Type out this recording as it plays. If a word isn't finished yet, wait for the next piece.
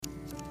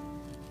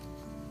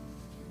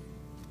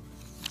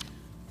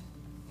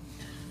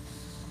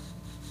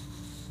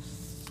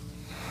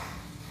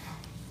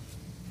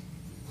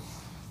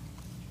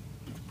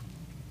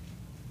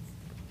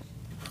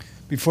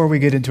Before we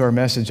get into our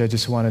message, I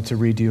just wanted to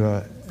read you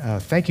a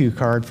thank you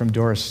card from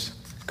Doris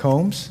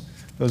Combs.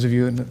 Those of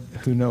you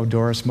who know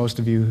Doris, most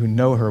of you who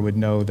know her would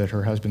know that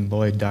her husband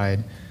Lloyd died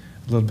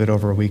a little bit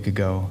over a week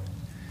ago.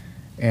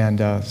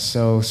 And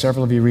so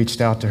several of you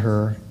reached out to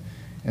her,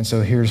 and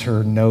so here's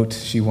her note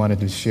she wanted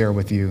to share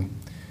with you.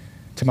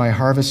 To my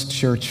Harvest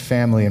Church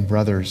family and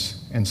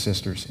brothers and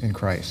sisters in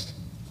Christ,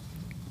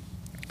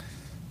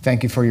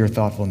 thank you for your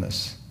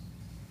thoughtfulness.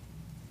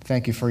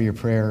 Thank you for your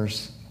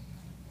prayers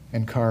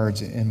and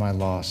cards in my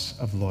loss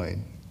of Lloyd.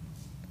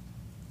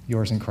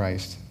 Yours in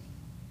Christ,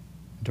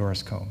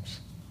 Doris Combs.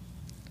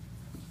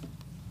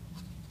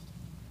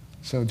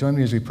 So join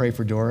me as we pray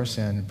for Doris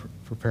and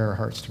prepare our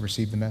hearts to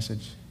receive the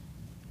message.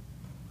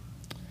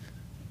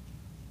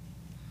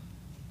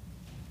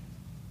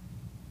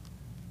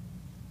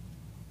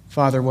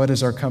 Father, what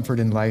is our comfort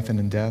in life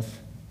and in death?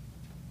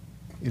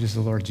 It is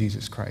the Lord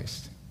Jesus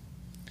Christ.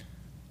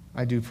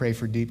 I do pray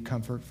for deep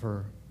comfort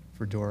for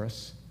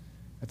Doris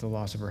at the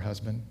loss of her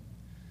husband.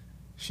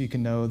 She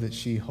can know that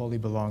she wholly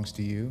belongs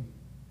to you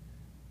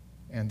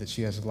and that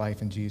she has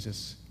life in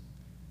Jesus.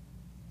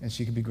 And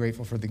she can be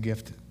grateful for the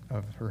gift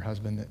of her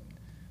husband that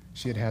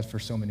she had had for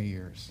so many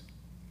years.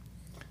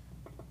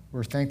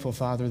 We're thankful,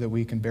 Father, that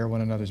we can bear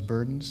one another's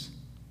burdens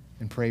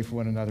and pray for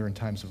one another in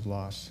times of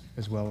loss,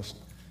 as well as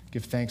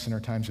give thanks in our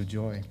times of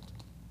joy.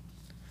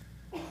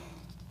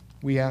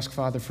 We ask,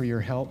 Father, for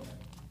your help.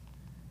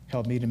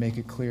 Help me to make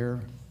it clear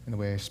in the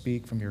way I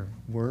speak from your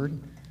word.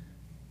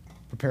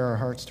 Prepare our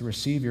hearts to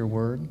receive your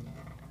word,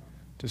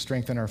 to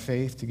strengthen our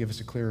faith, to give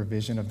us a clearer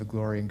vision of the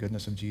glory and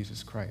goodness of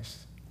Jesus Christ.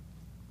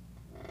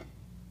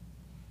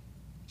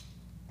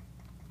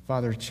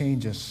 Father,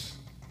 change us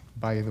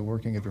by the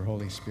working of your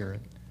Holy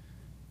Spirit.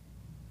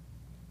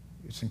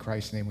 It's in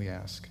Christ's name we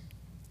ask.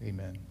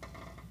 Amen.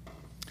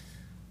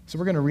 So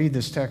we're going to read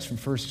this text from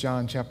 1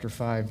 John chapter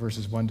 5,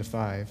 verses 1 to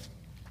 5.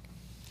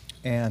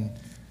 And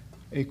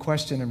a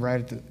question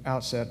right at the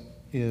outset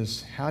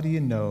is, how do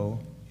you know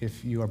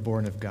if you are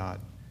born of God?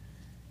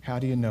 How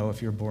do you know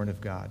if you're born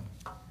of God?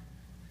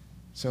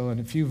 So in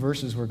a few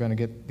verses, we're going to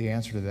get the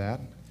answer to that.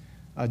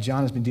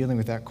 John has been dealing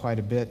with that quite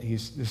a bit.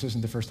 This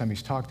isn't the first time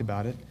he's talked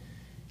about it.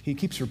 He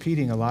keeps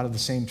repeating a lot of the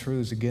same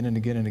truths again and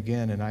again and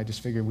again, and I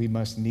just figured we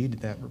must need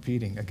that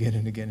repeating again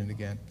and again and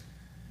again.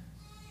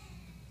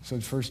 So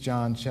 1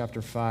 John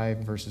chapter 5,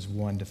 verses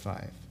 1 to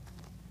 5.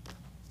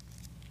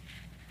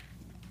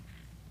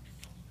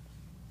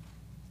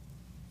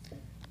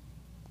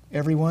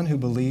 Everyone who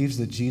believes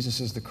that Jesus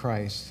is the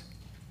Christ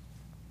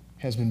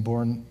has been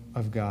born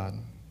of God.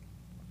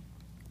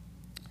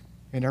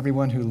 And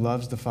everyone who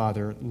loves the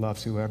Father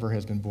loves whoever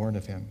has been born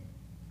of him.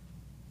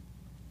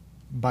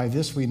 By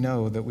this we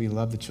know that we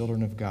love the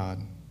children of God,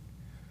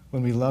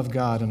 when we love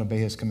God and obey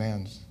his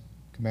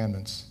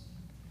commandments.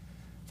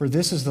 For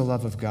this is the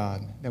love of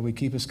God, that we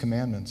keep his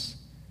commandments,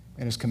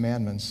 and his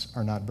commandments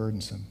are not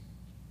burdensome.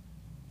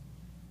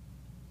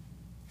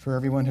 For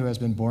everyone who has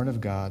been born of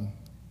God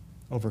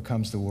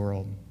overcomes the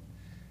world.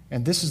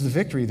 And this is the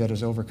victory that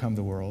has overcome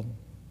the world,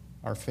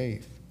 our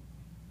faith.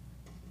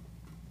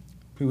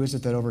 Who is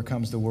it that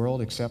overcomes the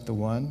world except the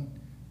one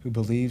who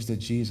believes that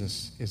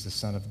Jesus is the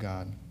Son of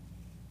God?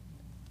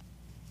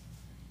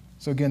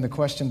 So again, the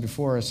question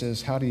before us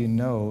is, how do you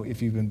know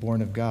if you've been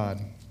born of God?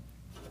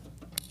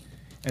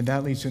 And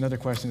that leads to another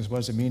question, is what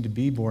does it mean to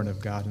be born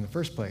of God in the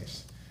first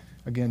place?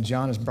 Again,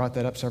 John has brought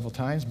that up several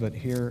times, but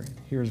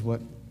here's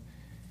what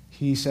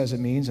he says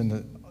it means in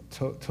the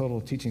total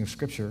teaching of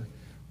Scripture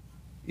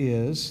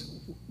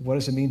is, what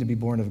does it mean to be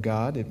born of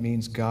God? It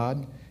means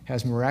God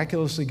has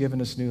miraculously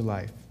given us new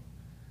life.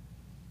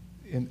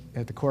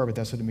 At the core of it,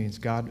 that's what it means.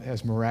 God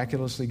has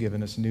miraculously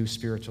given us new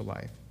spiritual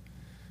life.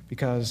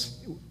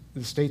 Because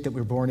the state that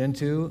we're born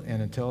into,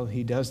 and until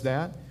he does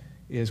that,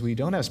 is we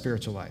don't have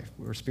spiritual life.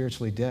 We're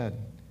spiritually dead.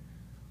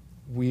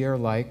 We are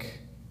like,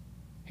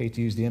 hate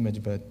to use the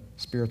image, but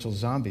spiritual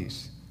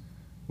zombies.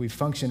 We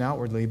function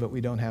outwardly, but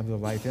we don't have the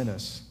life in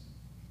us.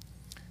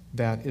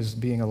 That is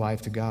being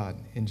alive to God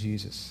in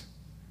Jesus.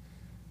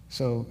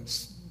 So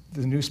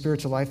the new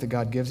spiritual life that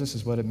God gives us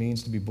is what it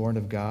means to be born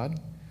of God.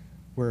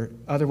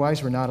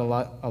 Otherwise, we're not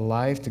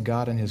alive to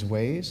God in his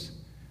ways.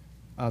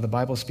 The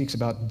Bible speaks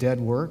about dead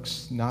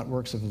works, not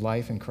works of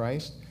life in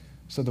Christ.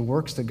 So the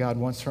works that God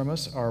wants from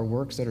us are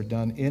works that are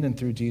done in and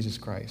through Jesus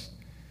Christ.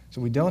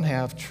 So we don't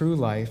have true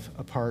life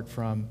apart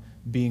from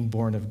being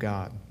born of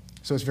God.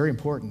 So it's very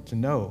important to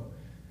know,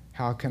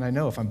 how can I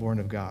know if I'm born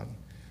of God?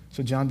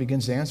 So John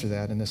begins to answer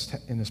that in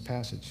this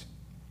passage.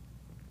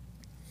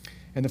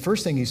 And the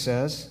first thing he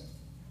says,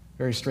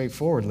 very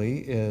straightforwardly,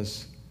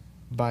 is,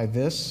 by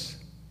this,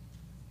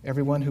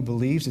 everyone who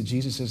believes that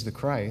Jesus is the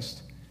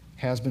Christ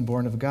has been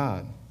born of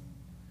God.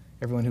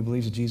 Everyone who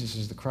believes that Jesus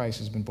is the Christ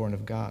has been born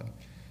of God.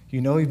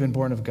 You know you've been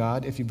born of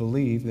God if you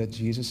believe that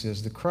Jesus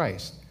is the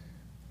Christ.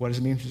 What does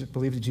it mean to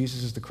believe that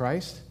Jesus is the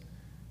Christ?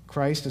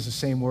 Christ is the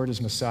same word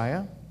as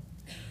Messiah,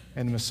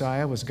 and the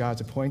Messiah was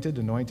God's appointed,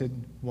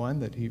 anointed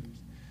one that he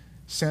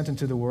sent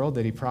into the world,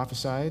 that he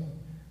prophesied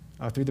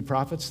through the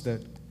prophets that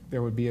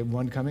there would be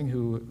one coming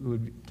who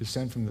would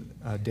descend from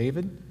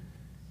David,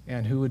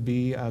 and who would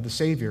be the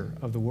Savior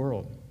of the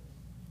world.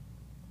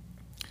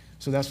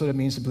 So that's what it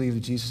means to believe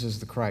that Jesus is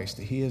the Christ,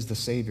 that he is the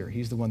Savior.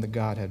 He's the one that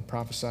God had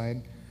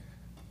prophesied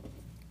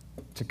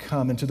to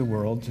come into the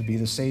world to be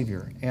the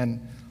Savior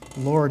and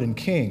Lord and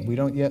King. We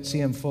don't yet see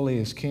him fully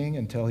as King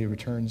until he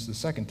returns the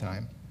second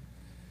time.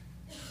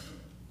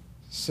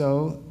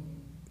 So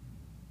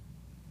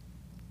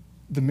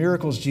the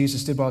miracles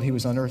Jesus did while he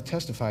was on earth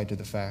testified to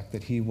the fact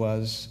that he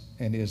was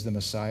and is the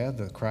Messiah,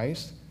 the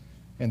Christ,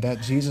 and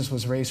that Jesus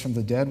was raised from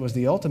the dead was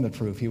the ultimate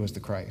proof he was the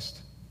Christ,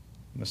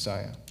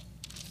 Messiah.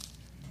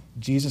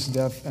 Jesus'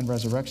 death and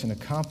resurrection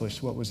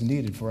accomplished what was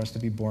needed for us to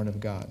be born of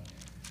God.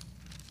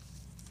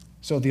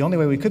 So the only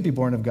way we could be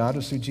born of God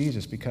was through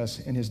Jesus, because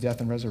in his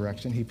death and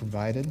resurrection, he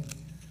provided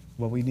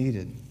what we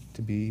needed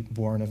to be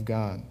born of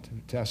God,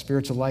 to have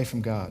spiritual life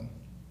from God.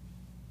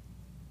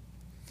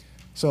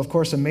 So, of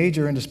course, a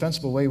major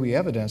indispensable way we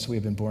evidence we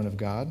have been born of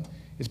God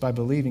is by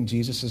believing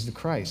Jesus is the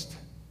Christ,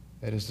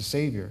 that is the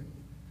Savior.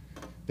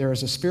 There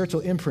is a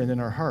spiritual imprint in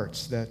our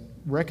hearts that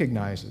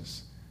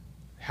recognizes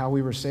how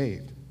we were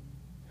saved,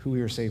 who we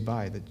were saved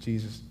by, that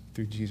Jesus,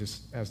 through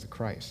Jesus as the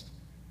Christ.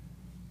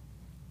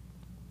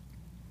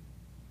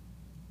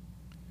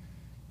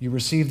 You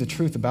receive the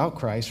truth about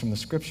Christ from the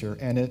Scripture,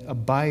 and it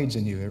abides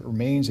in you, it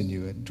remains in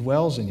you, it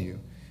dwells in you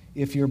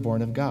if you're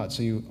born of God.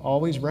 So you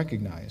always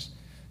recognize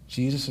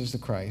Jesus as the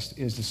Christ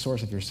is the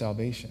source of your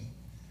salvation.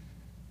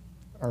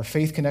 Our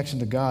faith connection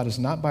to God is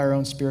not by our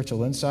own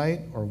spiritual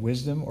insight or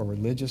wisdom or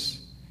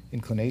religious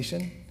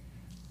inclination.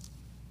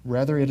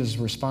 Rather, it is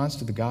a response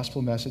to the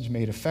gospel message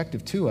made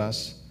effective to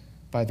us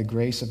by the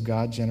grace of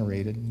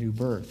God-generated new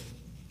birth.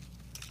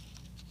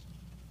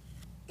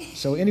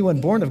 So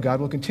anyone born of God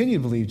will continue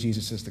to believe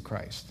Jesus is the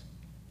Christ.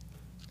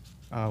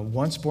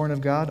 Once born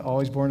of God,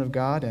 always born of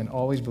God, and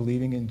always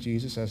believing in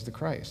Jesus as the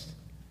Christ.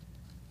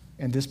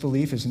 And this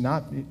belief is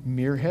not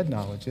mere head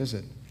knowledge, is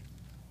it?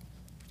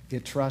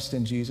 It trusts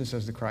in Jesus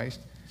as the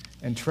Christ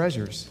and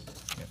treasures.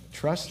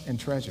 Trusts and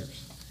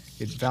treasures.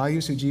 It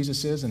values who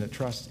Jesus is and it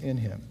trusts in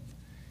him.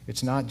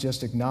 It's not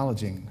just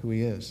acknowledging who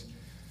he is.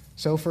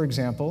 So, for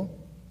example,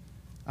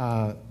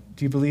 do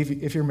you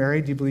believe, if you're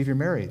married, do you believe you're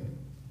married?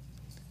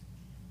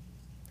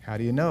 How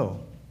do you know?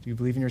 Do you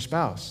believe in your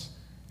spouse?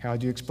 How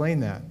do you explain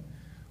that?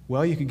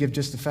 Well, you could give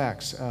just the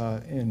facts.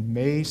 In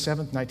May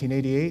 7th,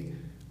 1988,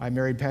 I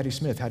married Patty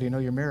Smith. How do you know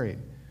you're married?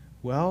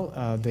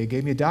 Well, they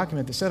gave me a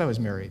document that said I was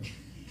married.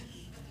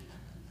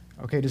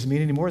 Okay, does it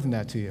mean any more than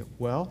that to you?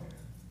 Well,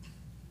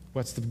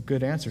 what's the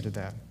good answer to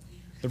that?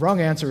 The wrong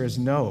answer is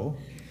no.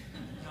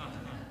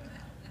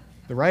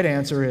 The right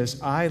answer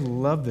is, I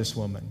love this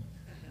woman.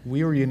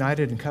 We were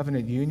united in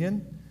covenant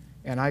union,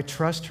 and I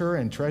trust her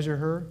and treasure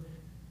her,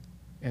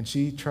 and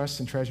she trusts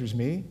and treasures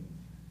me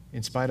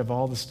in spite of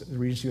all the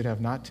reasons she would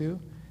have not to,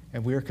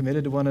 and we are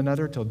committed to one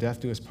another till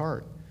death do us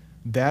part.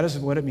 That is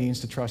what it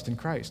means to trust in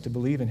Christ, to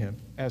believe in him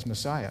as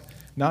Messiah.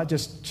 Not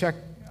just check,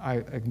 I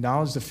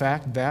acknowledge the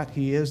fact that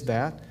he is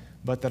that,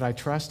 but that I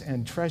trust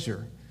and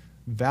treasure,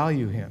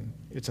 value him.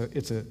 It's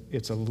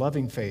a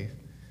loving faith.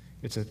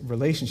 It's a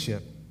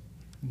relationship,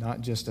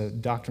 not just a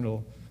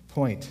doctrinal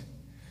point.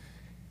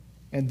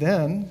 And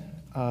then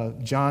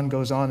John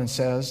goes on and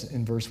says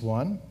in verse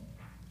 1,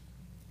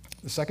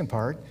 the second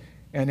part,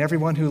 and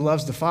everyone who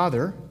loves the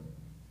Father,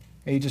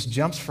 and he just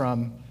jumps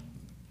from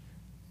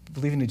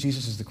believing that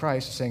Jesus is the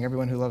Christ to saying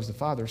everyone who loves the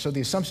Father. So the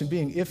assumption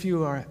being, if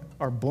you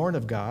are born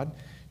of God,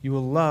 you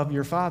will love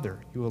your Father.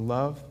 You will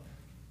love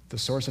the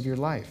source of your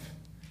life.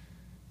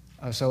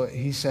 So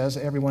he says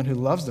everyone who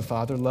loves the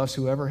Father loves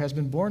whoever has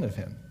been born of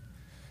him.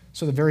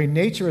 So the very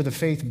nature of the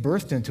faith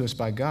birthed into us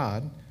by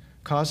God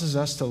causes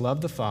us to love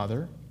the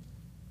Father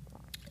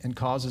and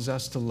causes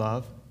us to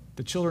love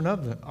the children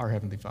of our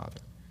Heavenly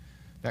Father.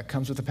 That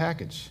comes with the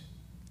package.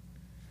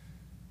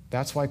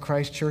 That's why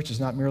Christ Church is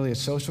not merely a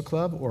social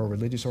club or a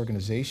religious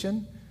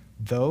organization,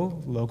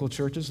 though local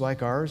churches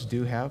like ours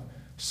do have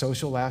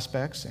social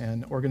aspects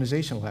and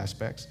organizational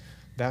aspects.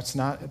 That's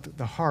not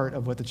the heart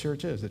of what the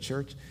church is. The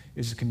church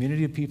is a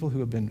community of people who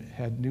have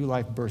had new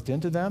life birthed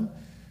into them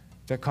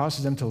that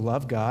causes them to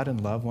love God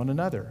and love one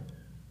another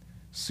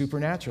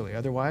supernaturally.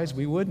 Otherwise,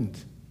 we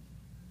wouldn't.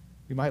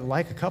 We might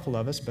like a couple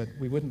of us, but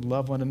we wouldn't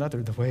love one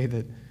another the way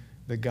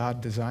that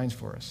God designs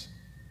for us.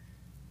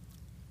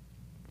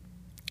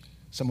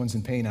 Someone's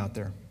in pain out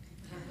there.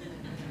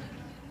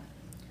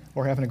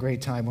 Or having a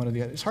great time, one or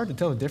the other. It's hard to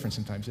tell the difference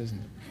sometimes, isn't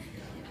it?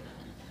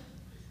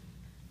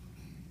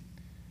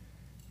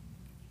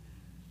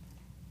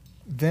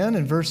 Then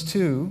in verse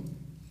 2,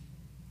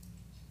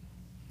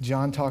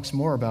 John talks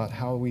more about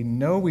how we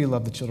know we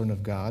love the children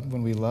of God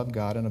when we love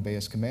God and obey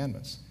his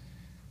commandments.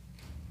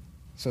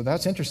 So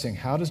that's interesting.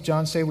 How does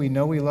John say we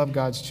know we love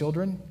God's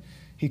children?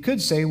 He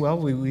could say, well,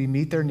 we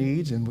meet their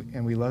needs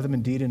and we love them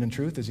in deed and in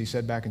truth, as he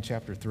said back in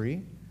chapter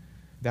 3.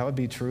 That would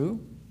be true.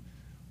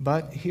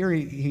 But here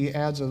he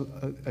adds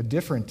a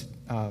different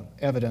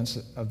evidence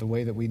of the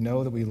way that we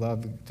know that we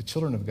love the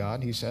children of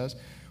God. He says,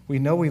 we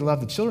know we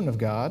love the children of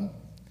God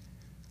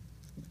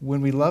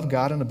when we love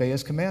God and obey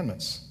his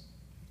commandments.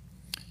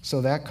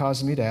 So that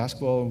causes me to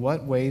ask, well, in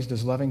what ways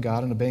does loving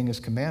God and obeying his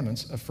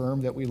commandments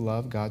affirm that we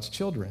love God's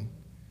children?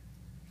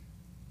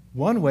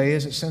 One way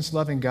is that since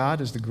loving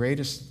God is the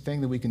greatest thing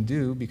that we can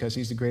do because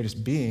he's the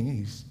greatest being,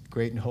 he's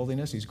great in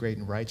holiness, he's great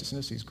in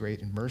righteousness, he's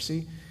great in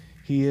mercy,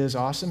 he is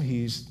awesome,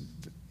 he's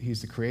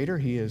the creator,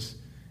 he is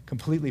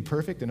completely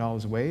perfect in all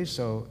his ways,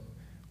 so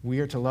we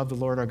are to love the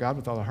Lord our God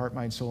with all our heart,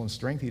 mind, soul, and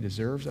strength. He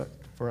deserves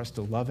for us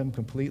to love him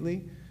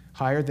completely,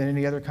 higher than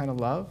any other kind of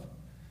love.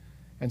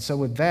 And so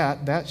with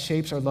that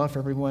shapes our love for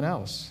everyone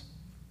else.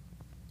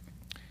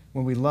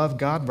 When we love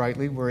God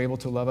rightly, we're able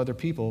to love other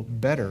people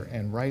better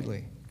and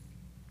rightly.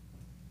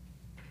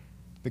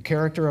 The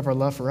character of our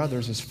love for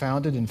others is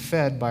founded and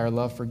fed by our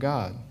love for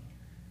God.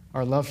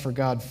 Our love for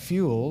God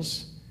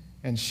fuels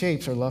and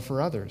shapes our love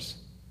for others.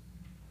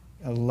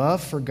 A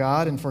love for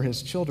God and for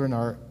his children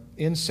are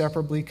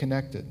inseparably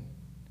connected.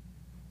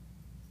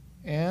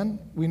 And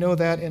we know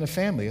that in a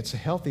family. It's a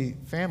healthy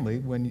family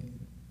when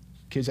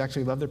kids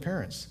actually love their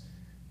parents,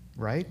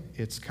 right?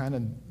 It's kind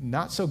of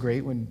not so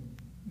great when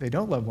they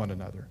don't love one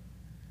another.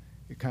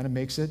 It kind of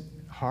makes it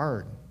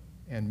hard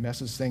and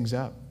messes things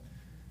up.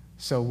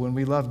 So when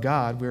we love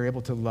God, we're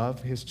able to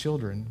love his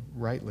children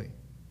rightly.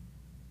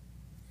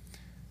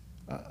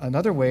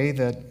 Another way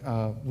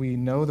that we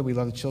know that we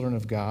love the children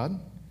of God,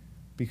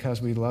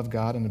 because we love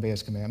God and obey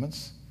his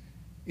commandments,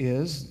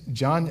 is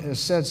John has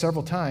said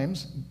several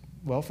times,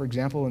 well, for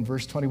example, in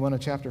verse 21 of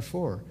chapter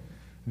 4,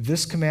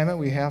 this commandment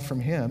we have from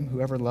him,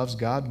 whoever loves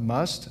God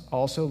must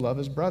also love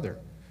his brother.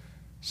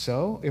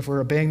 So if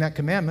we're obeying that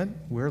commandment,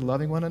 we're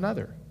loving one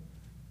another.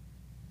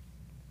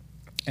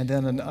 And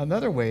then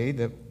another way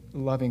that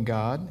loving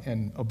God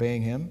and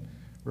obeying him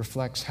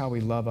reflects how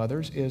we love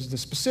others is the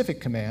specific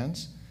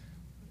commands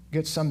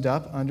get summed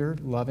up under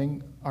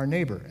loving our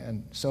neighbor.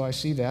 And so I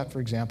see that, for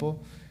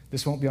example,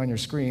 this won't be on your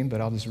screen,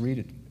 but I'll just read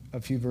it, a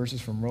few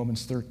verses from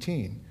Romans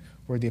 13,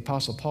 where the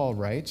Apostle Paul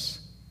writes,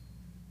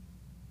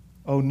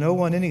 "Owe no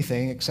one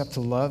anything except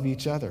to love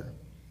each other.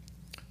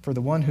 For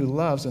the one who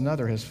loves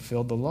another has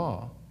fulfilled the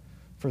law.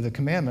 For the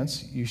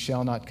commandments, you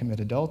shall not commit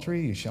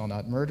adultery, you shall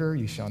not murder,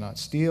 you shall not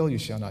steal, you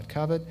shall not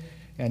covet,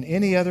 and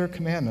any other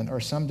commandment are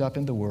summed up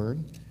in the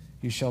word,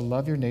 you shall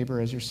love your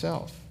neighbor as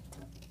yourself.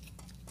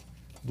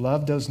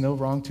 Love does no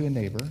wrong to a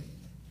neighbor,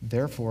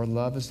 therefore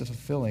love is the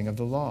fulfilling of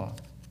the law."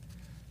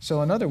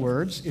 So in other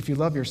words, if you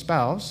love your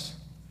spouse,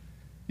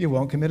 you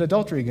won't commit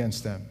adultery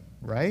against them,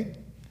 right?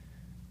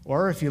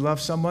 Or if you love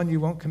someone,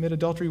 you won't commit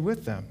adultery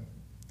with them.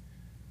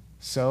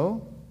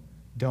 So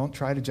don't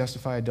try to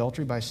justify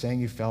adultery by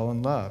saying you fell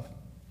in love.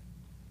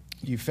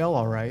 You fell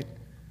all right,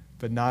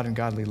 but not in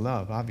godly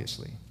love,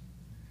 obviously.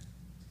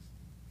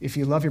 If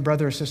you love your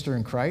brother or sister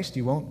in Christ,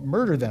 you won't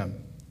murder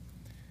them.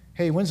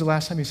 Hey, when's the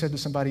last time you said to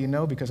somebody,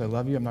 because I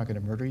love you, I'm not going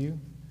to murder you?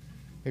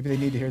 Maybe they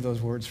need to hear those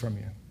words from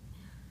you.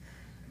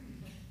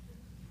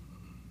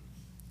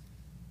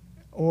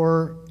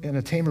 Or in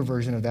a tamer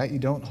version of that, you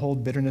don't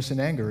hold bitterness and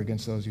anger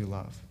against those you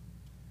love.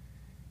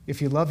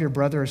 If you love your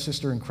brother or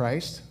sister in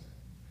Christ,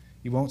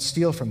 you won't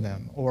steal from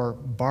them or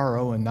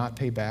borrow and not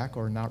pay back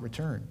or not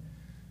return.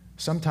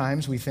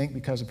 Sometimes we think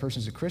because a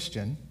person's a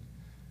Christian,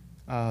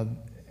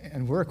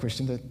 and we're a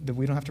Christian, that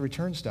we don't have to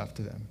return stuff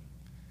to them.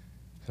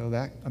 So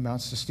that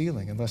amounts to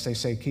stealing, unless they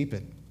say keep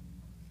it.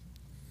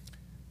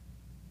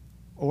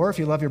 Or if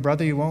you love your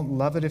brother, you won't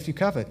love it if you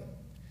covet.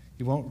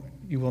 You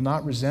will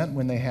not resent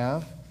when they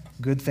have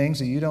good things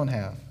that you don't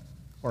have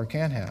or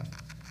can't have.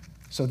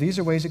 So these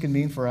are ways it can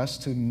mean for us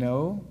to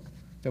know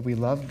that we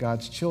love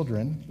God's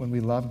children when we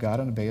love God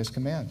and obey his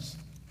commands.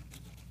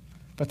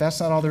 But that's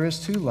not all there is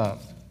to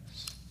love.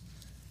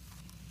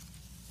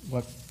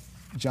 What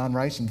John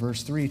writes in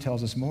verse 3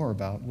 tells us more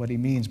about what he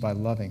means by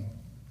loving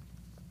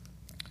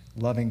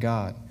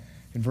God.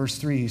 In verse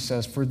 3 he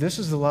says, "For this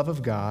is the love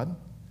of God."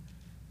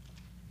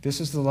 This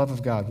is the love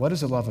of God. What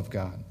is the love of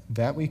God?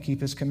 That we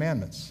keep his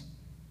commandments.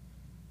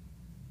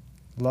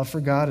 Love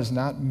for God is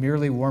not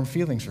merely warm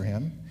feelings for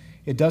him.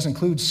 It does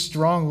include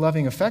strong,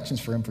 loving affections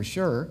for him, for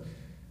sure.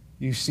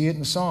 You see it in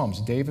the Psalms.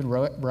 David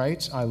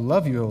writes, "I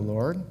love you, O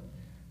Lord."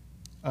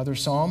 Other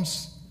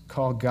Psalms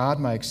call God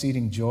my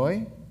exceeding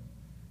joy.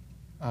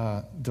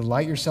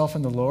 Delight yourself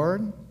in the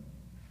Lord.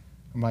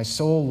 My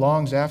soul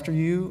longs after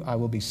you. I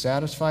will be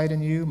satisfied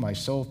in you. My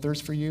soul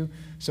thirsts for you.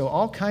 So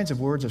all kinds of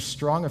words of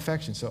strong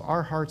affection. So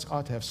our hearts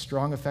ought to have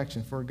strong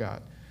affection for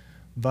God.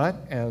 But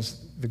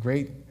as the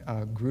great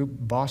group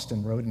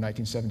Boston wrote in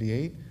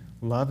 1978,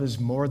 love is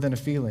more than a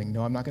feeling.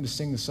 No, I'm not going to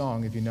sing the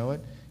song. If you know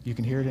it, you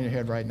can hear it in your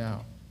head right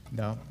now.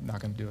 No, I'm not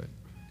going to do it.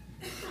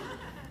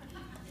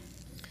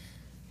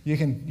 You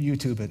can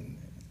YouTube it.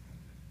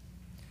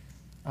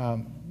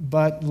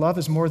 But love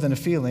is more than a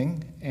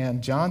feeling,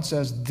 and John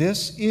says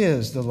this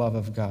is the love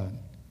of God,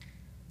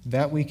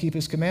 that we keep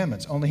his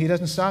commandments. Only he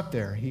doesn't stop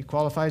there. He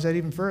qualifies that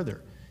even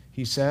further.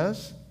 He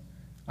says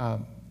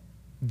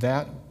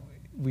that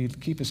we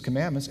keep his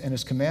commandments, and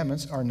his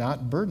commandments are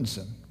not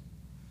burdensome.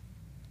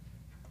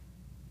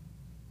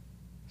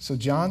 So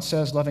John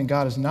says loving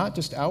God is not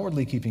just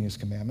outwardly keeping his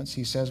commandments.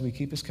 He says we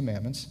keep his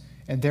commandments,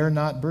 and they're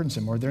not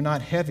burdensome, or they're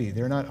not heavy.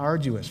 They're not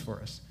arduous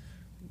for us.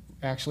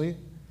 actually,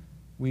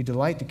 we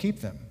delight to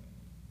keep them.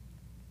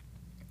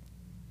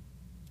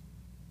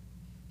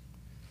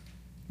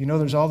 You know,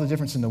 there's all the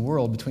difference in the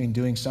world between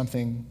doing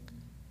something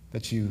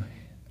that you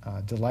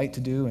delight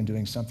to do and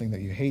doing something that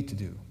you hate to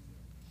do.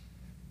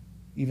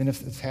 Even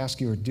if the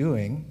task you are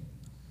doing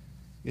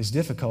is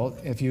difficult,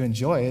 if you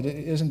enjoy it,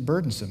 it isn't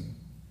burdensome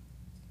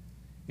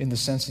in the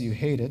sense that you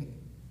hate it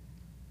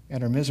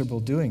and are miserable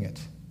doing it.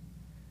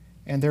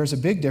 And there's a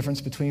big difference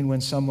between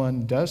when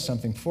someone does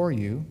something for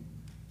you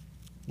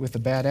with a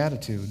bad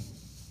attitude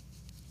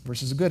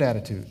versus a good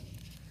attitude.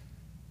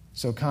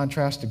 So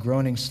contrast to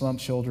groaning,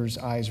 slumped shoulders,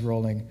 eyes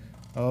rolling.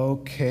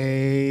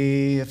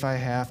 Okay, if I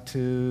have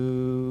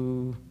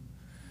to.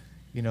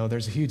 You know,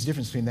 there's a huge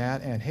difference between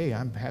that and, hey,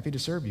 I'm happy to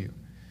serve you.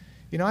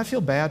 You know, I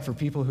feel bad for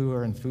people who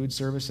are in food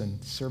service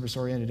and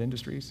service-oriented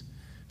industries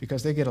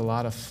because they get a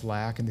lot of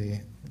flack and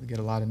they get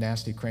a lot of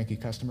nasty, cranky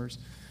customers.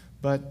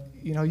 But,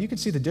 you know, you can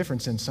see the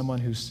difference in someone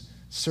who's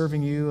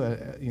serving you,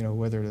 you know,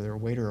 whether they're a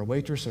waiter or a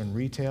waitress or in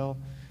retail,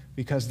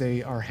 because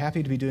they are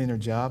happy to be doing their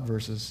job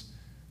versus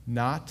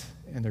not,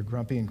 and they're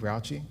grumpy and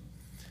grouchy.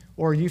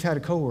 Or you've had a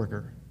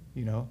coworker,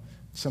 you know,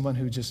 someone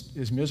who just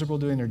is miserable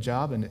doing their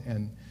job,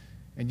 and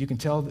you can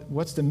tell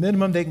what's the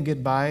minimum they can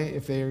get by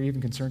if they are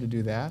even concerned to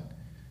do that.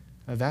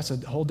 That's a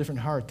whole different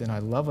heart than I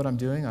love what I'm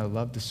doing, I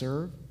love to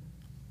serve.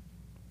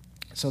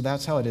 So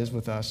that's how it is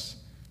with us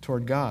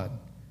toward God.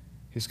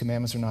 His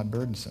commandments are not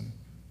burdensome.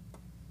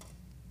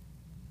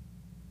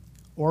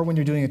 Or when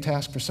you're doing a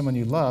task for someone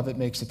you love, it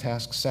makes the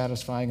task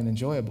satisfying and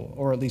enjoyable,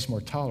 or at least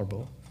more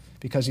tolerable,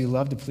 because you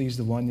love to please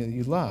the one that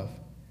you love.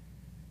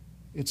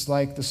 It's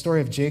like the story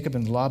of Jacob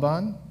and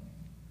Laban.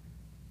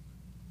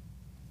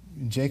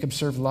 Jacob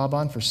served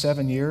Laban for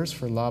 7 years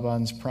for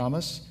Laban's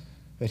promise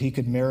that he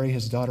could marry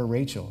his daughter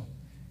Rachel.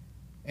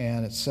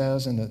 And it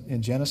says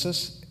in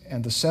Genesis,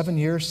 and the 7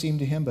 years seemed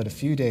to him but a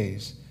few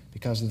days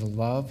because of the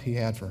love he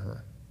had for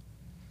her.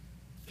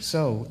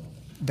 So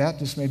that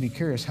just made me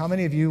curious. How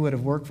many of you would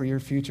have worked for your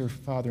future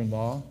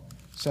father-in-law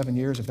 7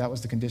 years if that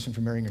was the condition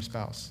for marrying your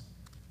spouse?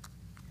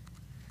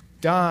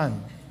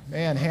 Done.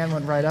 Man, hand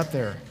went right up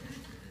there.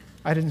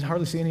 I didn't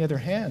hardly see any other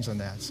hands on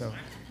that. So. I'm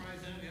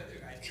surprised none of the other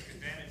guys took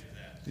advantage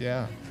of that.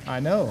 Yeah,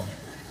 I know.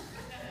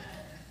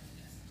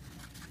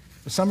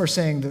 Some are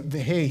saying that,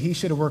 hey, he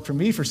should have worked for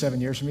me for 7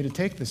 years for me to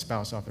take this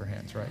spouse off their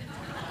hands, right?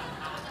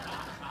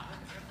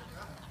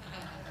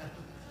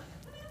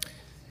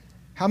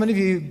 How many of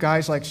you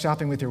guys like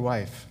shopping with your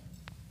wife?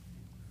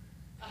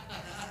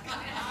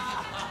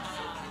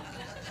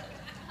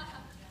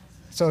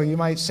 So you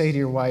might say to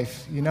your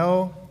wife, you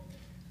know,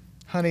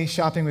 honey,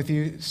 shopping with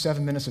you,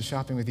 7 minutes of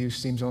shopping with you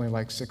seems only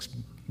like 6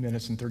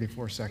 minutes and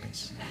 34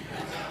 seconds.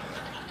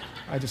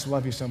 I just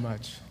love you so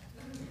much.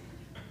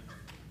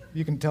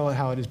 You can tell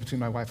how it is between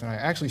my wife and I.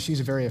 Actually, she's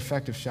a very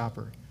effective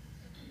shopper,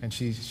 and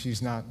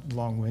she's not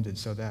long-winded,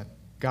 so that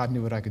God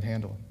knew what I could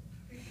handle.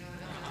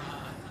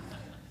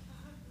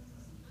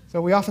 So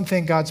we often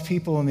think God's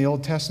people in the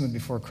Old Testament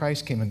before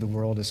Christ came into the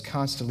world is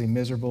constantly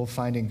miserable,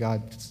 finding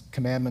God's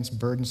commandments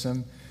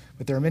burdensome.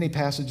 But there are many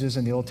passages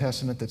in the Old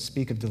Testament that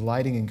speak of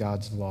delighting in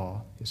God's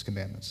law, his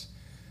commandments.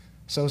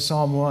 So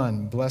Psalm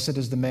 1, blessed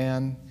is the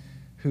man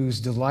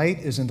whose delight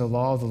is in the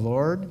law of the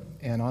Lord,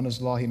 and on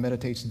his law he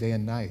meditates day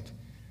and night.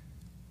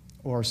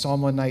 Or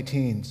Psalm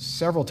 119,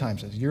 several times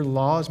says, your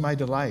law is my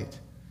delight.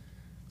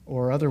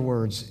 Or other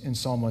words in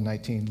Psalm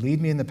 119, lead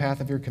me in the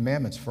path of your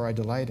commandments, for I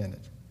delight in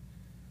it.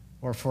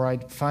 Or for I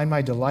find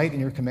my delight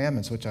in your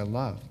commandments, which I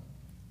love.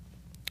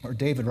 Or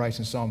David writes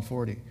in Psalm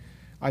 40,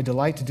 I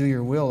delight to do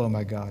your will, O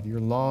my God.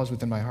 Your law is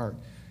within my heart.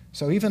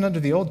 So even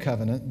under the old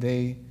covenant,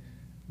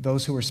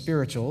 those who were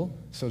spiritual,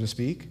 so to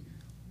speak,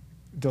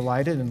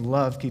 delighted and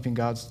loved keeping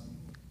God's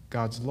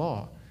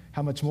law.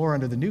 How much more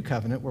under the new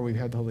covenant, where we've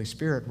had the Holy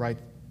Spirit write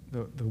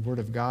the word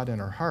of God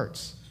in our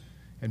hearts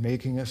and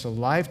making us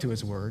alive to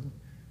his word,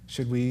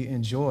 should we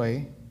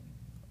enjoy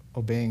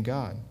obeying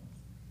God?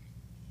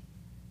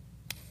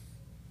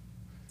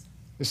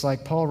 It's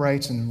like Paul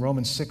writes in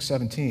Romans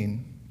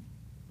 6:17,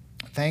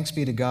 thanks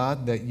be to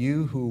God that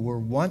you who were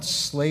once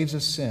slaves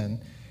of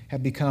sin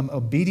have become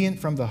obedient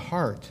from the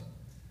heart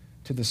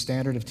to the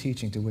standard of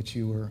teaching to which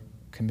you were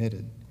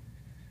committed.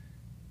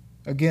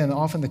 Again,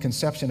 often the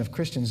conception of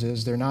Christians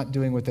is they're not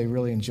doing what they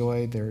really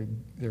enjoy. They're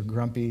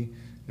grumpy.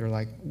 They're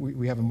like,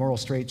 we have a moral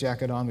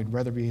straitjacket on. We'd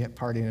rather be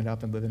partying it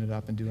up and living it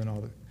up and doing all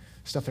the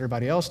stuff that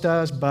everybody else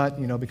does. But,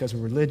 you know, because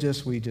we're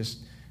religious, we just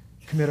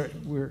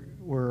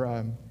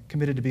we're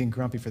committed to being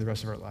grumpy for the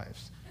rest of our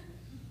lives.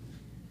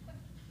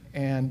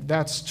 And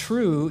that's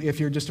true if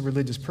you're just a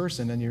religious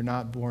person and you're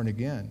not born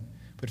again.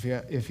 But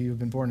if you've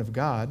been born of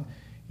God,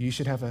 you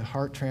should have a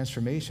heart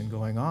transformation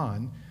going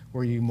on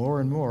where you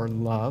more and more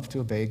love to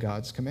obey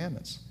God's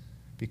commandments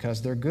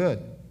because they're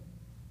good.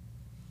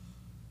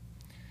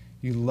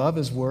 You love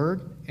his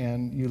word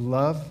and you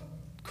love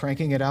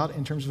cranking it out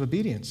in terms of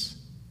obedience.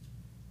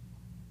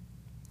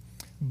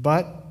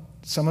 But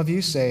some of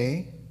you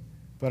say,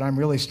 but I'm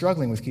really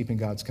struggling with keeping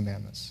God's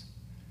commandments.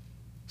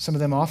 Some of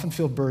them often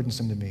feel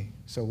burdensome to me.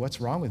 So what's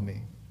wrong with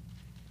me?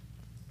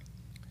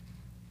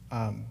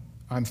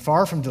 I'm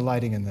far from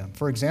delighting in them.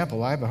 For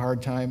example, I have a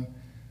hard time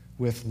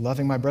with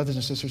loving my brothers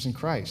and sisters in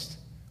Christ,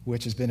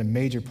 which has been a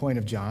major point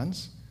of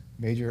John's,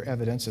 major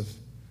evidence of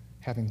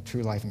having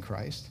true life in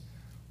Christ.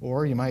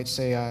 Or you might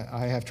say,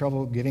 I have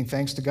trouble giving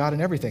thanks to God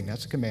in everything.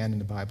 That's a command in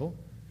the Bible.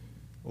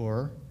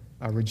 Or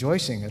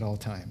rejoicing at all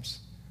times.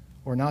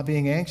 Or not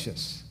being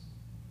anxious.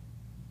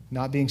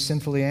 Not being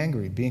sinfully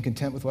angry. Being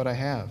content with what I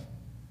have.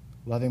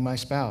 Loving my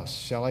spouse.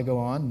 Shall I go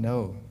on?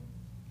 No.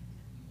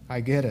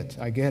 I get it.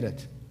 I get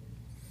it.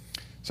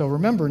 So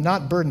remember,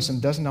 not burdensome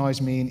doesn't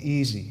always mean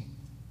easy.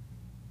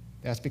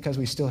 That's because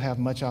we still have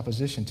much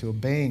opposition to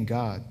obeying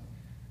God.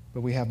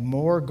 But we have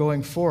more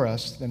going for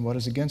us than what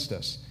is against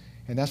us.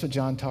 And that's what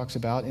John talks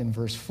about in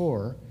verse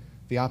 4,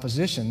 the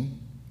opposition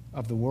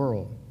of the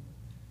world.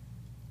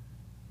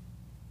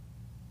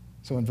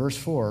 So in verse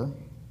 4,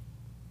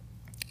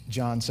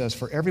 John says,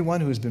 "For everyone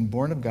who has been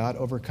born of God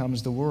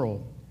overcomes the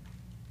world."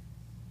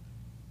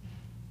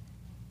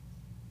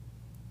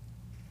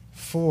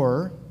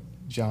 For,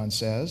 John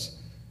says,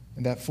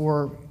 and that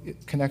for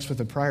it connects with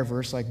the prior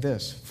verse like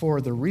this,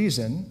 "For the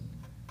reason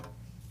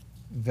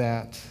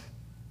that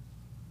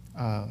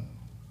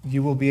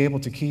you will be able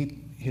to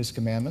keep his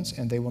commandments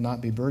and they will not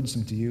be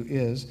burdensome to you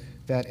is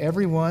that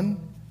everyone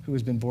who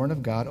has been born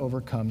of God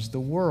overcomes the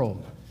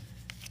world."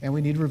 And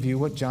we need to review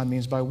what John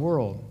means by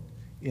world.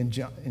 In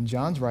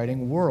John's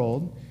writing,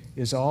 world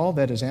is all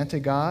that is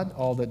anti-God,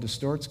 all that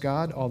distorts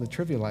God, all that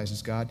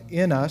trivializes God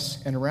in us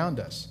and around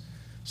us.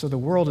 So the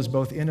world is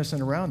both in us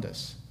and around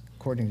us,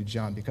 according to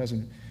John, because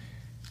in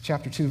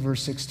chapter 2,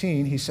 verse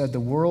 16, he said the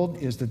world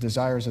is the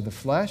desires of the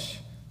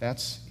flesh,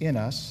 that's in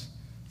us,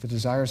 the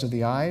desires of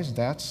the eyes,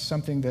 that's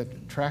something that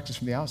attracts us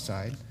from the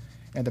outside,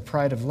 and the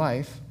pride of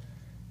life.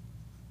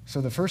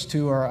 So the first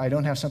two are, I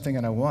don't have something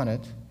and I want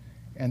it,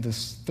 and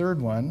this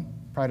third one,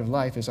 pride of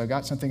life, is I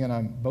got something and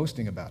I'm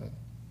boasting about it.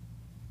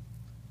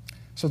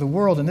 So the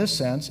world, in this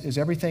sense, is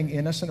everything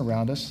in us and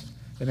around us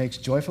that makes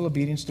joyful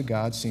obedience to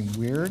God seem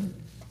weird,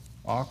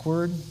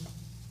 awkward,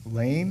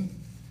 lame,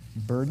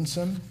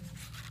 burdensome,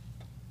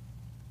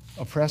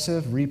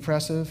 oppressive,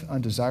 repressive,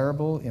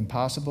 undesirable,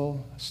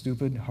 impossible,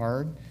 stupid,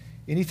 hard.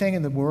 Anything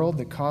in the world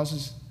that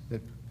causes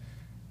that,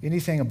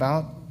 anything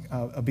about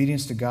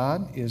obedience to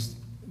God is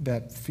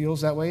that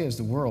feels that way is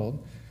the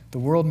world. The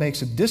world makes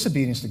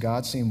disobedience to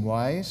God seem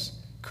wise,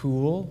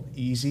 cool,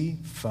 easy,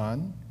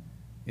 fun,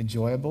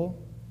 enjoyable,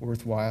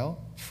 worthwhile,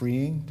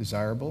 freeing,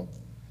 desirable.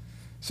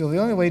 So the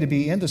only way to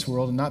be in this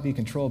world and not be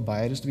controlled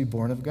by it is to be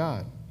born of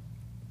God.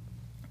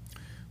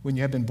 When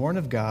you have been born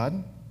of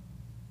God,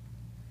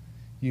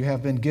 you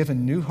have been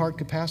given new heart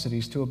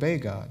capacities to obey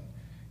God.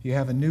 You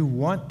have a new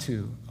want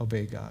to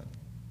obey God.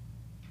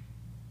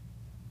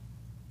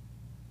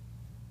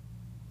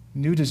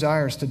 New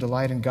desires to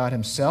delight in God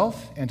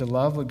himself and to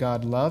love what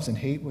God loves and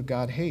hate what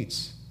God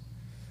hates.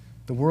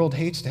 The world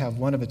hates to have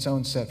one of its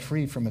own set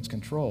free from its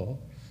control,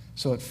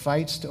 so it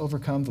fights to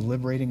overcome the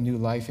liberating new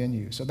life in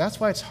you. So that's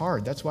why it's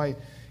hard. That's why,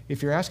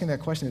 if you're asking that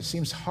question, it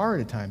seems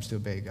hard at times to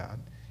obey God.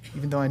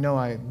 Even though I know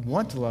I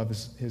want to love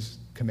his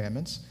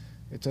commandments,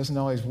 it doesn't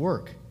always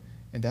work.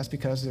 And that's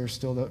because there's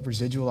still the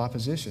residual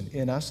opposition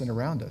in us and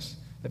around us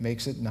that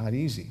makes it not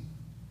easy.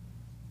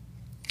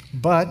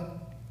 But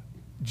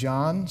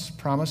John's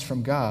promise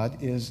from God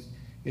is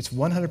it's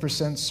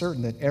 100%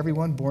 certain that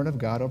everyone born of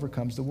God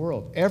overcomes the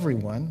world.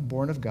 Everyone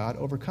born of God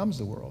overcomes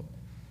the world.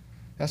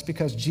 That's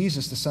because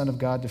Jesus, the Son of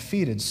God,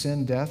 defeated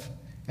sin, death,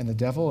 and the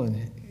devil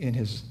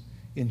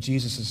in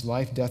Jesus'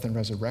 life, death, and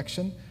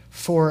resurrection.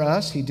 For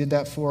us, he did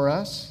that for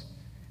us.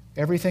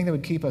 Everything that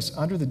would keep us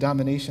under the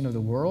domination of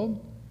the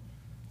world,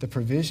 the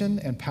provision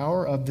and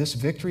power of this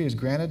victory is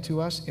granted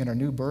to us in our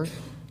new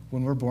birth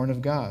when we're born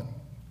of God.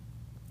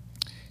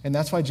 And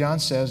that's why John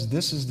says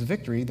this is the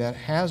victory that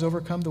has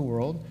overcome the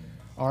world,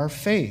 our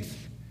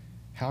faith.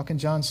 How can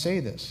John say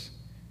this?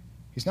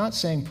 He's not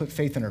saying put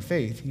faith in our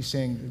faith. He's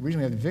saying the reason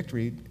we have the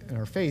victory in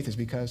our faith is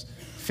because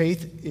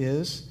faith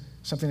is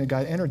something that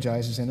God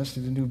energizes in us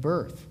through the new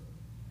birth.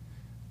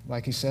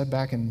 Like he said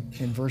back in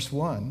verse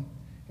 1,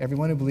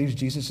 everyone who believes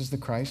Jesus is the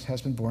Christ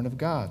has been born of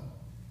God.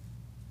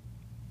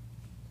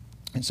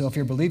 And so if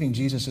you're believing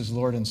Jesus is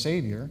Lord and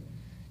Savior,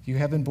 you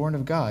have been born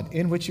of God,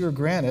 in which you are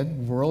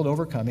granted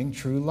world-overcoming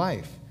true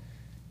life.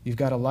 You've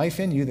got a life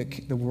in you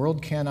that the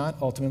world cannot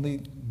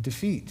ultimately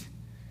defeat.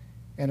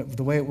 And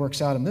the way it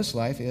works out in this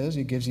life is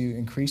it gives you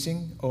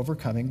increasing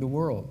overcoming the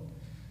world.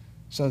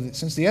 So that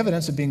since the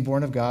evidence of being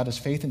born of God is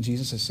faith in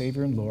Jesus as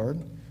Savior and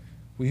Lord,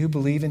 we who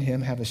believe in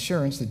him have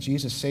assurance that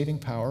Jesus' saving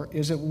power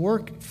is at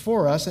work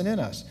for us and in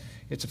us.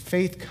 It's a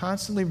faith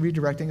constantly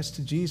redirecting us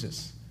to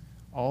Jesus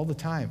all the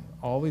time,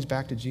 always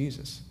back to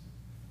Jesus.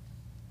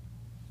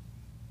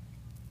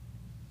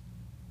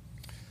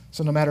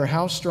 So no matter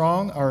how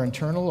strong our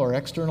internal or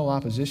external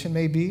opposition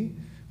may be,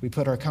 we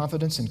put our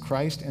confidence in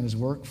Christ and his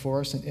work for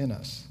us and in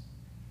us.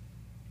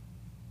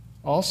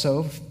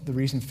 Also, the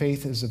reason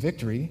faith is a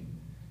victory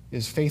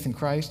is faith in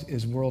Christ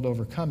is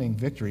world-overcoming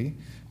victory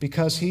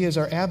because he is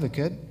our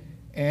advocate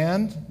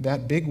and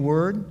that big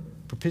word,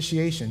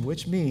 propitiation,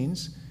 which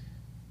means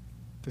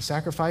the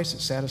sacrifice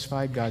that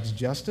satisfied God's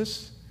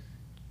justice.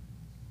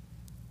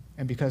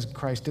 And because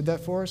Christ did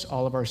that for us,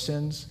 all of our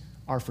sins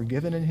are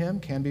forgiven in him,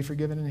 can be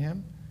forgiven in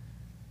him.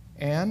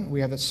 And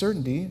we have that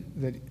certainty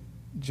that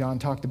John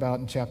talked about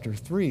in chapter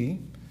 3,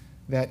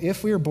 that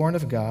if we are born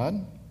of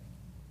God,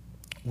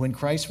 when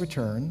Christ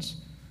returns,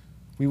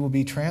 we will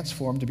be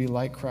transformed to be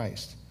like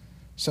Christ.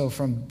 So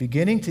from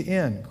beginning to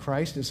end,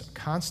 Christ is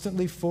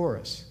constantly for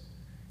us,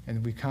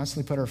 and we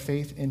constantly put our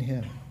faith in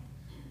him.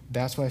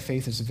 That's why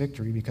faith is a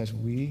victory, because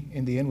we,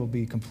 in the end, will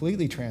be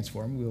completely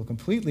transformed. We will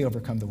completely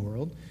overcome the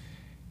world,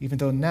 even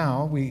though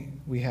now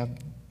we have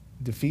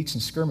defeats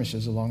and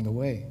skirmishes along the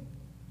way.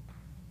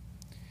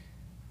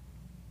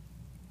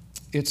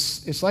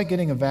 It's like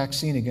getting a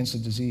vaccine against a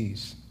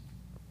disease.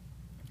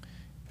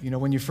 You know,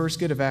 when you first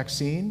get a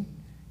vaccine,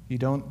 you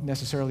don't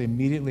necessarily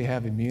immediately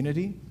have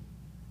immunity,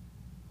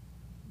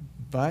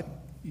 but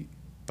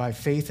by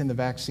faith in the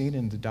vaccine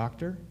and the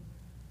doctor,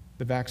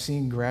 the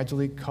vaccine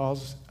gradually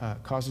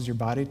causes your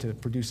body to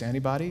produce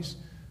antibodies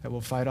that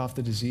will fight off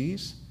the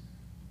disease.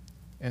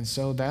 And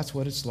so that's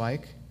what it's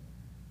like.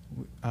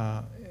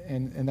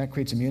 And that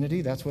creates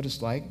immunity. That's what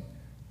it's like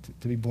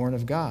to be born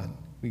of God.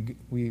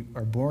 We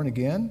are born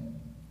again,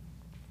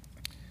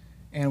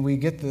 and we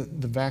get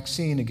the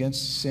vaccine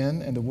against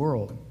sin and the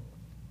world.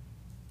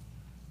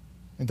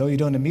 And though you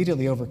don't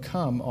immediately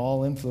overcome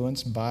all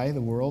influence by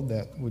the world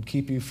that would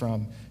keep you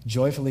from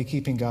joyfully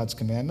keeping God's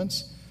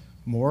commandments,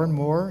 more and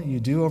more you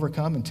do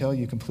overcome until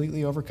you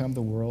completely overcome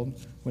the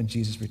world when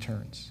Jesus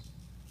returns.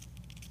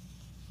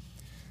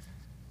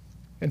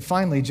 And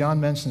finally, John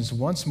mentions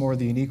once more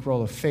the unique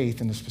role of faith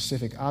and the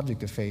specific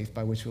object of faith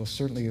by which we'll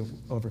certainly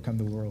overcome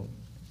the world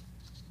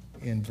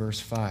in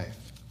verse 5.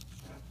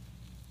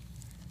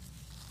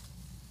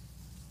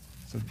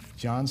 So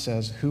John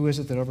says, "Who is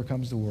it that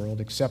overcomes the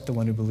world except the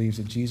one who believes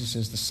that Jesus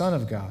is the Son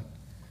of God?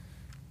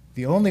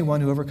 The only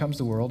one who overcomes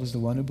the world is the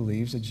one who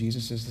believes that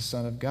Jesus is the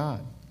Son of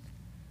God."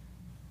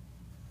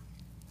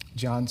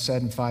 John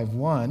said in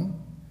 5:1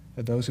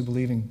 that those who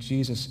believe in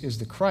Jesus is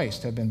the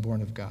Christ have been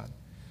born of God.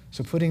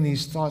 So putting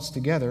these thoughts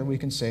together, we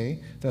can say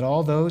that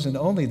all those and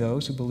only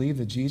those who believe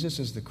that Jesus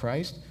is the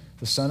Christ,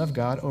 the Son of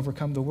God,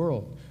 overcome the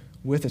world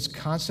with its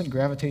constant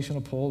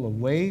gravitational pull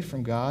away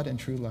from God and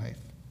true life.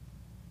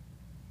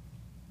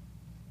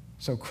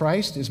 So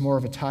Christ is more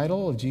of a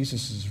title of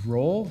Jesus'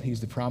 role.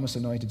 He's the promised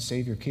anointed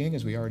Savior King,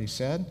 as we already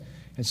said.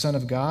 And Son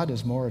of God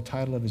is more a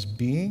title of his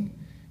being.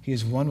 He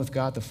is one with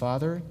God the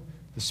Father,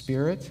 the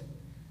Spirit.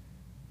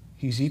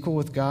 He's equal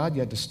with God,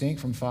 yet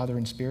distinct from Father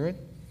and Spirit.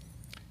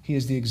 He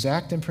is the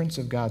exact imprint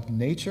of God's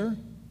nature.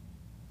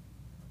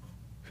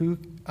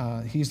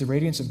 He's the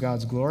radiance of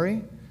God's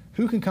glory.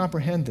 Who can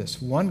comprehend this?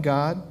 One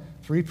God,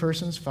 three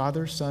persons,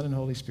 Father, Son, and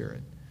Holy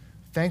Spirit.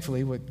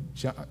 Thankfully, what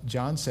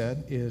John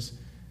said is,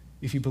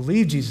 if you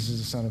believe Jesus is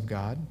the Son of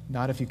God,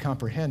 not if you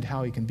comprehend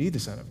how he can be the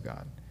Son of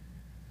God.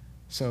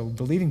 So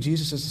believing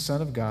Jesus is the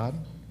Son of God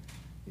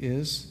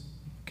is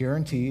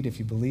guaranteed. If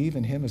you believe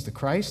in him as the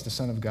Christ, the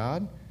Son of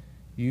God,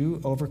 you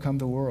overcome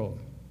the world.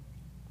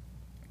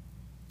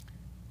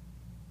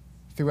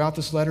 Throughout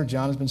this letter,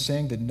 John has been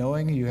saying that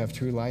knowing you have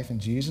true life in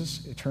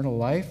Jesus, eternal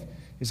life,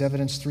 is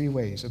evidenced three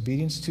ways: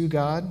 obedience to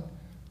God,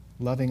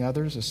 loving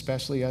others,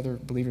 especially other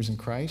believers in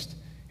Christ,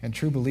 and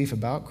true belief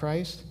about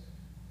Christ.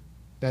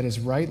 That is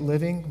right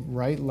living,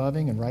 right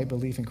loving, and right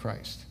belief in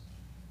Christ.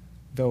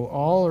 Though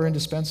all are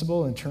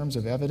indispensable in terms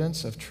of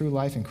evidence of true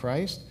life in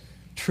Christ,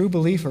 true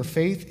belief or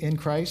faith in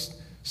Christ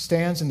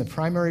stands in the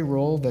primary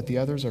role that the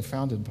others are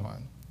founded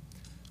upon.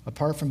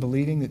 Apart from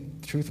believing the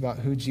truth about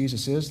who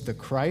Jesus is, the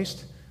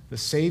Christ, the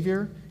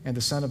Savior, and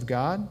the Son of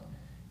God,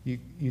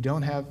 you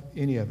don't have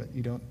any of it.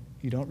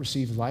 You don't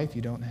receive life.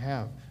 You don't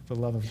have the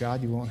love of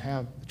God. You won't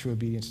have the true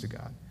obedience to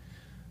God.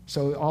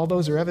 So all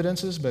those are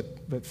evidences,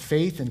 but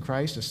faith in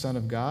Christ as Son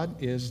of God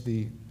is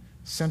the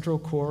central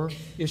core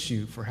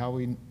issue for how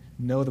we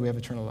know that we have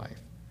eternal life.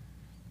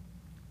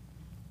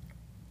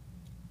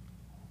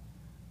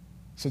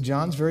 So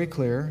John's very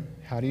clear.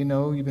 How do you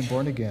know you've been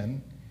born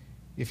again?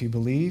 If you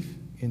believe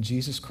in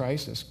Jesus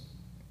Christ as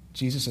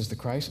Jesus as the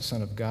Christ, the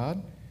Son of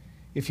God,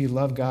 if you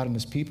love God and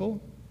his people,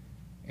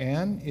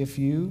 and if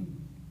you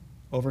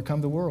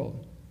overcome the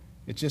world.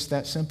 It's just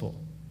that simple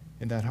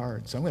and that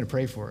hard. So I'm going to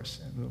pray for us,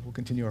 and we'll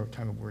continue our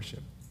time of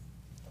worship.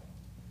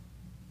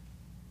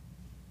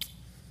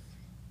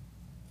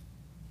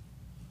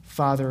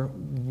 Father,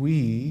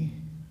 we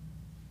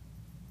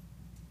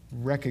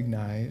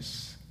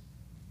recognize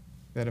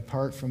that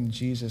apart from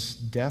Jesus'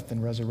 death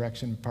and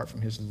resurrection, apart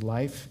from his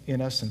life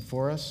in us and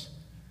for us,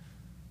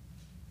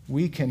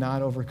 we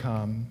cannot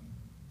overcome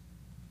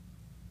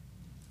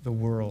the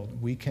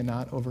world. We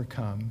cannot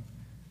overcome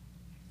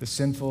the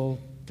sinful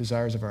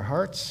desires of our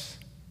hearts.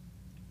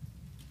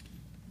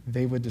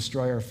 They would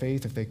destroy our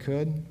faith if they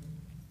could.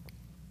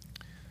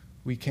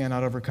 We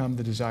cannot overcome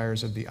the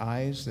desires of the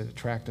eyes that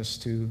attract us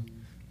to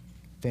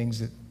things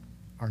that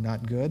are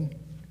not good.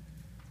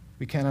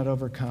 We cannot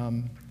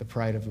overcome the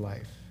pride of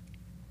life.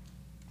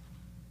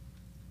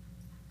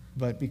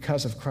 But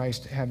because of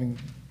Christ having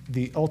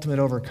the ultimate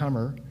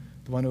overcomer,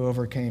 the one who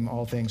overcame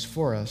all things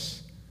for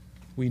us,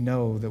 we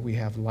know that we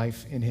have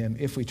life in him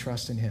if we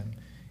trust in him,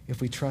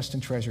 if we trust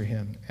and treasure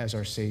him as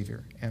our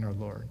Savior and our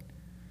Lord.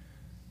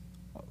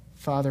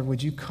 Father,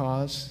 would you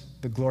cause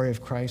the glory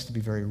of Christ to be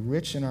very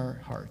rich in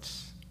our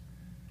hearts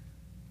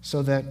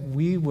so that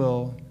we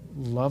will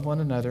love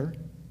one another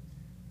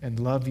and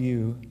love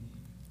you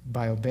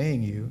by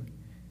obeying you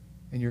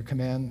and your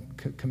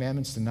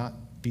commandments to not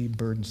be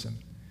burdensome.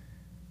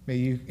 May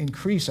you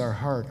increase our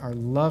heart, our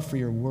love for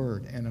your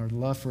word and our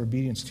love for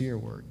obedience to your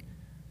word,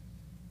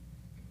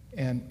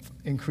 and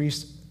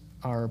increase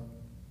our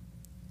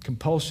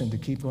compulsion to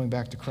keep going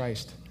back to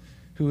Christ,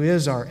 who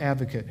is our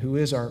advocate, who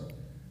is our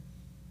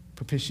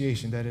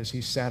propitiation. That is,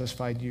 he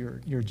satisfied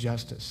your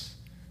justice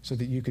so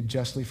that you could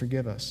justly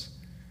forgive us.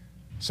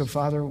 So,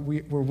 Father,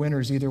 we're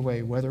winners either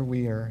way, whether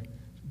we are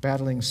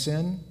battling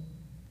sin,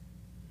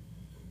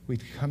 we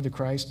come to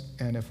Christ,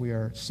 and if we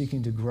are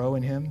seeking to grow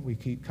in him, we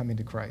keep coming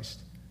to Christ.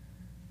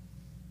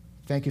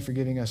 Thank you for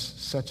giving us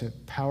such a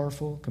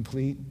powerful,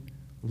 complete,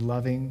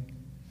 loving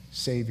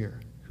Savior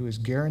who is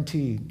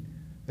guaranteed,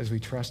 as we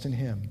trust in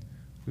him,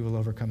 we will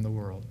overcome the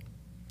world.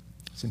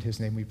 It's in his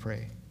name we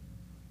pray.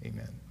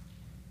 Amen.